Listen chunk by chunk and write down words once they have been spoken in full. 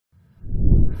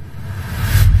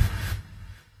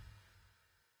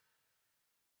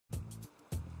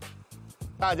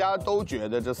大家都觉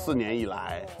得这4年以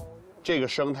来，这个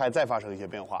生态再发生一些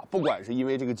变化，不管是因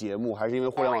为这个节目，还是因为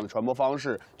互联网的传播方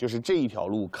式，就是这一条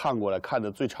路看过来看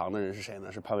的最长的人是谁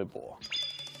呢？是潘玮柏。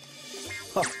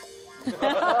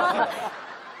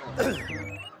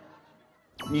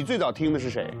你最早听的是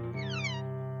谁？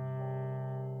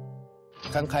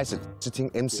刚开始是听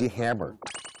MC Hammer。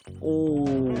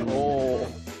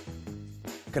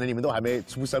可能你们都还没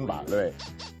出生吧，对不对？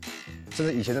甚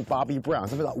至以前的 Bobby Brown，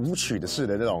 是不是舞曲的式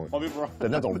的那种 Bobby Brown 的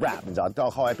那种 rap， 你知道，到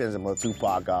后来变成什么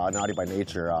Tupac 啊 ，Naughty by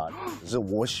Nature 啊，只是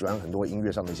我喜欢很多音乐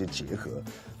上的一些结合。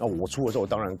那我出的时候，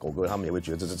当然狗哥他们也会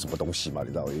觉得这是什么东西嘛，你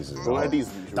知道我意思？都在 diss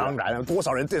你，当然了，多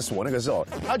少人 diss 我那个时候，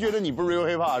他觉得你不是 real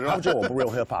hip hop 是吧？他们觉得我不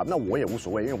real hip hop， 那我也无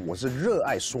所谓，因为我是热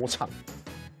爱说唱。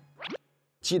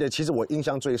记得，其实我印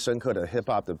象最深刻的 hip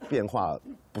hop 的变化，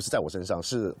不是在我身上，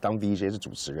是当 DJ 是主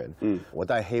持人。我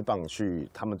带黑棒去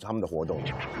他们的活动，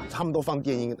他们都放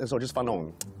电音，那时候就是放那种，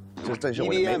就是郑秀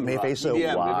文的眉飞色舞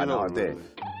啊，然后对，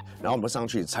然后我们上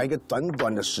去才一个短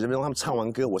短的10分钟，他们唱完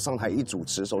歌，我上台一主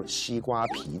持的时候，西瓜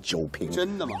皮9瓶，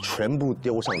真的吗？全部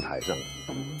丢上台上，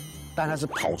但他是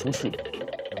跑出去的，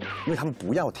因为他们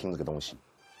不要听这个东西。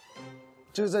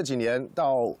就是这几年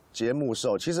到节目的时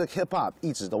候，其实 hip hop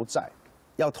一直都在。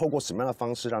要透过什么样的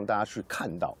方式让大家去看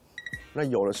到？那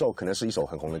有的时候可能是一首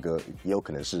很红的歌，也有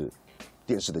可能是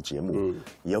电视的节目，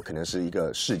也有可能是一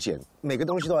个事件。每个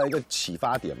东西都有一个启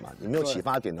发点嘛。你没有启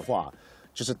发点的话，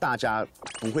就是大家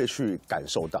不会去感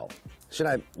受到。现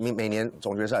在每年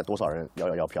总决赛多少人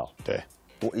要票？对，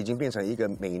已经变成一个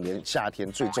每年夏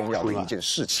天最重要的一件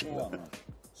事情了。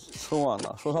春晚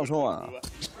了，说唱春晚啊。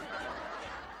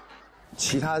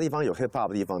其他地方有 hip hop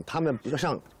的地方，他们比较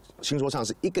像。新说唱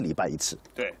是1个礼拜1次，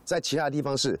对，在其他地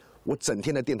方是我整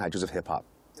天的电台就是 hip hop，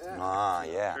 啊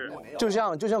耶，就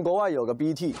像国外有个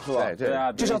BT 是吧？对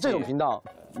啊，就像这种频道，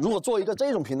如果做一个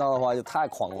这种频道的话，就太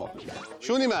狂了。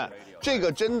兄弟们，这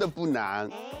个真的不难，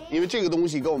因为这个东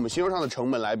西跟我们新说唱的成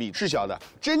本来比是小的。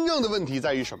真正的问题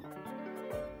在于什么？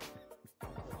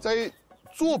在于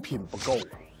作品不够，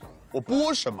我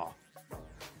播什么？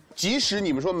即使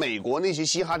你们说美国那些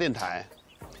嘻哈电台。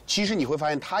其实你会发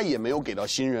现，他也没有给到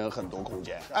新人很多空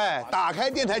间。哎，打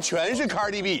开电台全是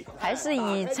Cardi B， 还是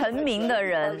以成名的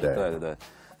人。对，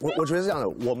我觉得是这样的。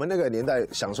我们那个年代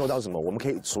享受到什么？我们可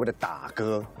以所谓的打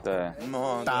歌。对，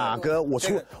打歌，我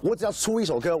只要出一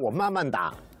首歌，我慢慢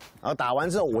打，然后打完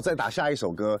之后我再打下一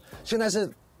首歌。现在是。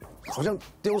好像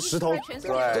丢石头，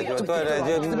对，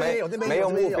就没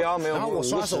有目标，没有。然后我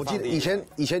刷手机，以前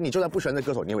你就算不喜欢的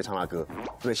歌手，你也会唱他歌，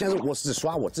对。现在是我只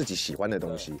刷我自己喜欢的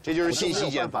东西，这就是信息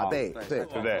茧房，对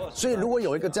不对？所以如果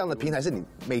有一个这样的平台，是你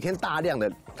每天大量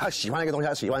的他喜欢一个东西，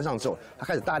他喜欢上之后，他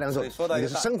开始大量之后，你的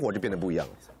生活就变得不一样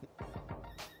了。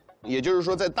也就是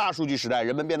说，在大数据时代，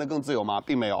人们变得更自由吗？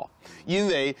并没有，因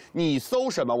为你搜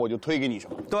什么，我就推给你什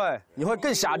么。对，你会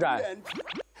更狭窄。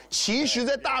其实，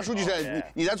在大数据时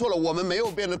代，你猜错了，我们没有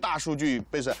变得大数据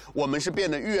闭塞，我们是变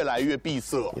得越来越闭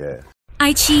塞。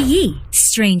iQIYI,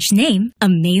 strange name,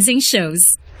 amazing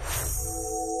shows.